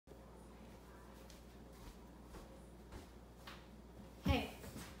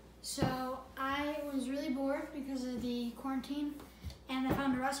quarantine, and I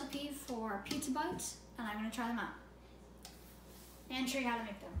found a recipe for pizza bites, and I'm gonna try them out and show you how to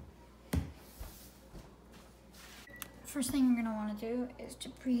make them. First thing you're gonna wanna do is to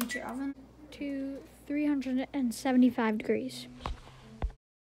preheat your oven to 375 degrees.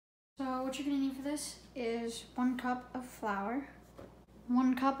 So what you're gonna need for this is 1 cup of flour,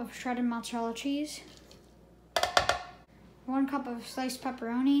 1 cup of shredded mozzarella cheese, 1 cup of sliced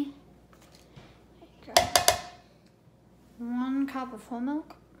pepperoni, 1 cup of whole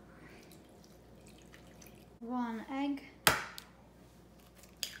milk, 1 egg,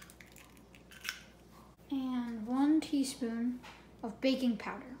 and 1 teaspoon of baking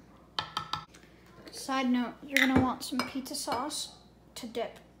powder. Side note, you're gonna want some pizza sauce to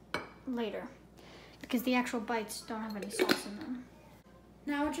dip later because the actual bites don't have any sauce in them.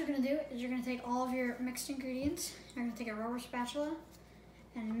 Now what you're gonna do is you're gonna take all of your mixed ingredients, you're gonna take a rubber spatula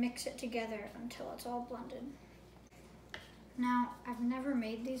and mix it together until it's all blended. Now, I've never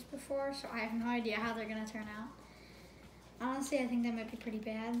made these before, so I have no idea how they're gonna turn out. Honestly, I think they might be pretty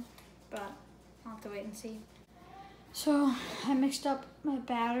bad, but I'll have to wait and see. So, I mixed up my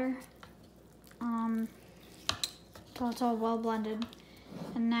batter so it's all well blended.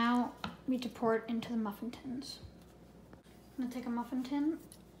 And now we need to pour it into the muffin tins. I'm gonna take a muffin tin,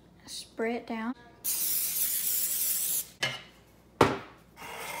 spray it down.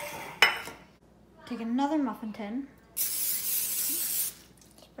 Take another muffin tin,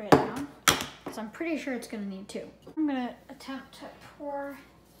 spray it down, because I'm pretty sure it's gonna need 2. I'm gonna attempt to pour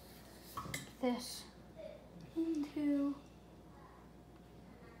this into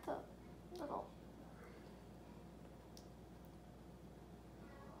the little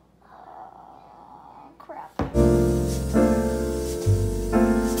crap.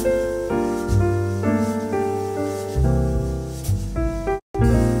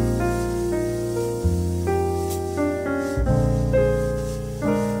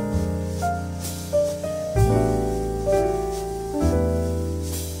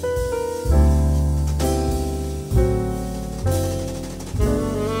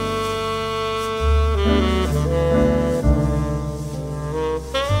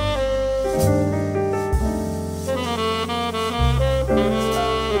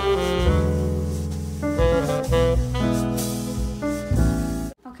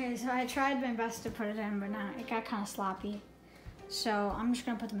 So I tried my best to put it in, but now it got kind of sloppy. So I'm just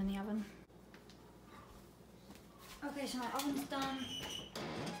gonna put them in the oven. Okay, so my oven's done.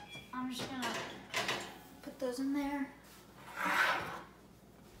 I'm just gonna put those in there.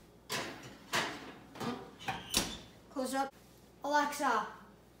 Close up. Alexa,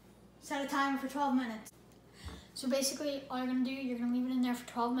 set a timer for 12 minutes. So basically, all you're gonna do, you're gonna leave it in there for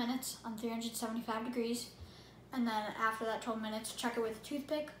 12 minutes on 375 degrees. And then after that 12 minutes, check it with a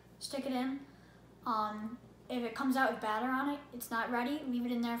toothpick, stick it in. If it comes out with batter on it, it's not ready, leave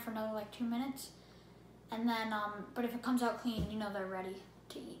it in there for another like 2 minutes. And then, but if it comes out clean, you know they're ready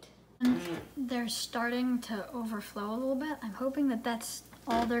to eat. And they're starting to overflow a little bit. I'm hoping that that's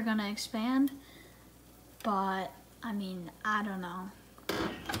all they're gonna expand. But, I mean, I don't know.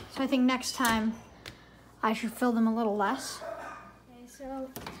 So I think next time I should fill them a little less. Okay,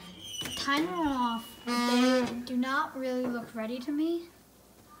 so the timer went off. They do not really look ready to me.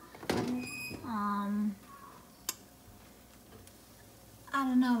 I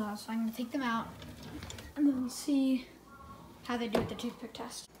don't know though, so I'm gonna take them out and then see how they do with the toothpick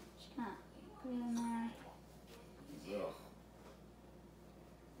test. Just gonna put it in there.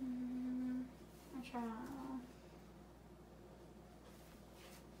 I try.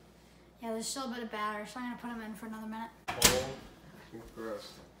 Yeah, there's still a bit of batter, so I'm gonna put them in for another minute.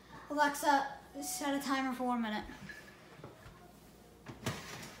 Alexa, set a timer for 1 minute.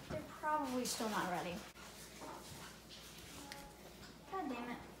 They're probably still not ready. God damn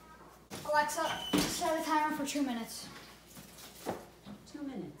it. Alexa, set a timer for 2 minutes. 2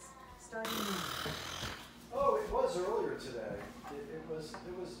 minutes, starting now. Oh, it was earlier today. It was.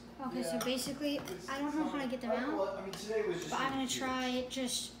 Okay, yeah, so basically, I don't know how to get them out, well, I mean, today was just but I'm gonna try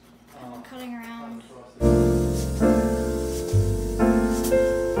just cutting around.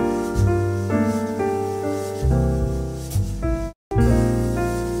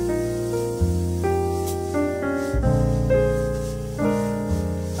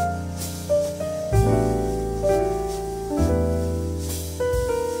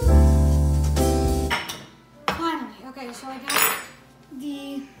 Okay, so I got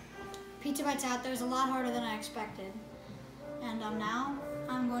the pizza bites out. That was a lot harder than I expected. And now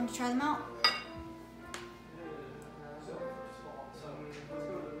I'm going to try them out.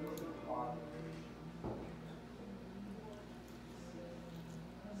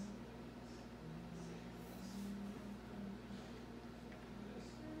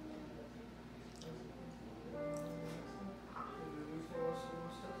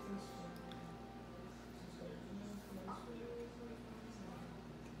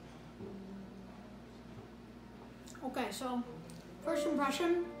 Okay, so first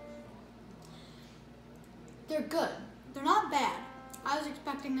impression, they're good. They're not bad. I was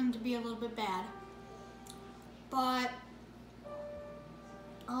expecting them to be a little bit bad, but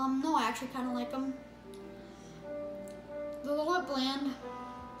no, I actually kind of like them. They're a little bit bland,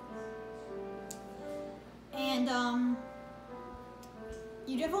 and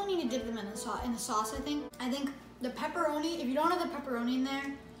you definitely need to dip them in the sauce. I think the pepperoni. If you don't have the pepperoni in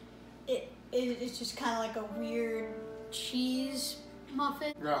there, it's just kind of like a weird cheese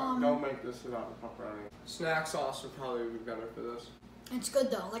muffin. No, don't make this without the pepperoni. Snack sauce would probably be better for this. It's good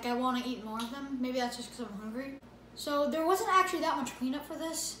though. Like, I want to eat more of them. Maybe that's just because I'm hungry. So there wasn't actually that much cleanup for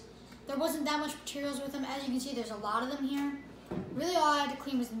this. There wasn't that much materials with them. As you can see, there's a lot of them here. Really all I had to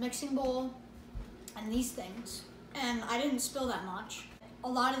clean was the mixing bowl and these things. And I didn't spill that much. A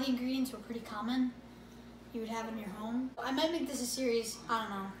lot of the ingredients were pretty common. You would have in your home. I might make this a series. I don't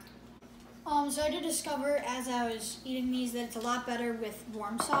know. So I did discover as I was eating these that it's a lot better with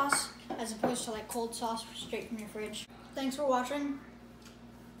warm sauce as opposed to like cold sauce straight from your fridge. Thanks for watching.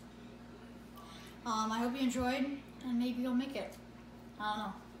 I hope you enjoyed, and maybe you'll make it.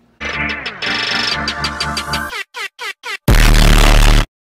 I don't know.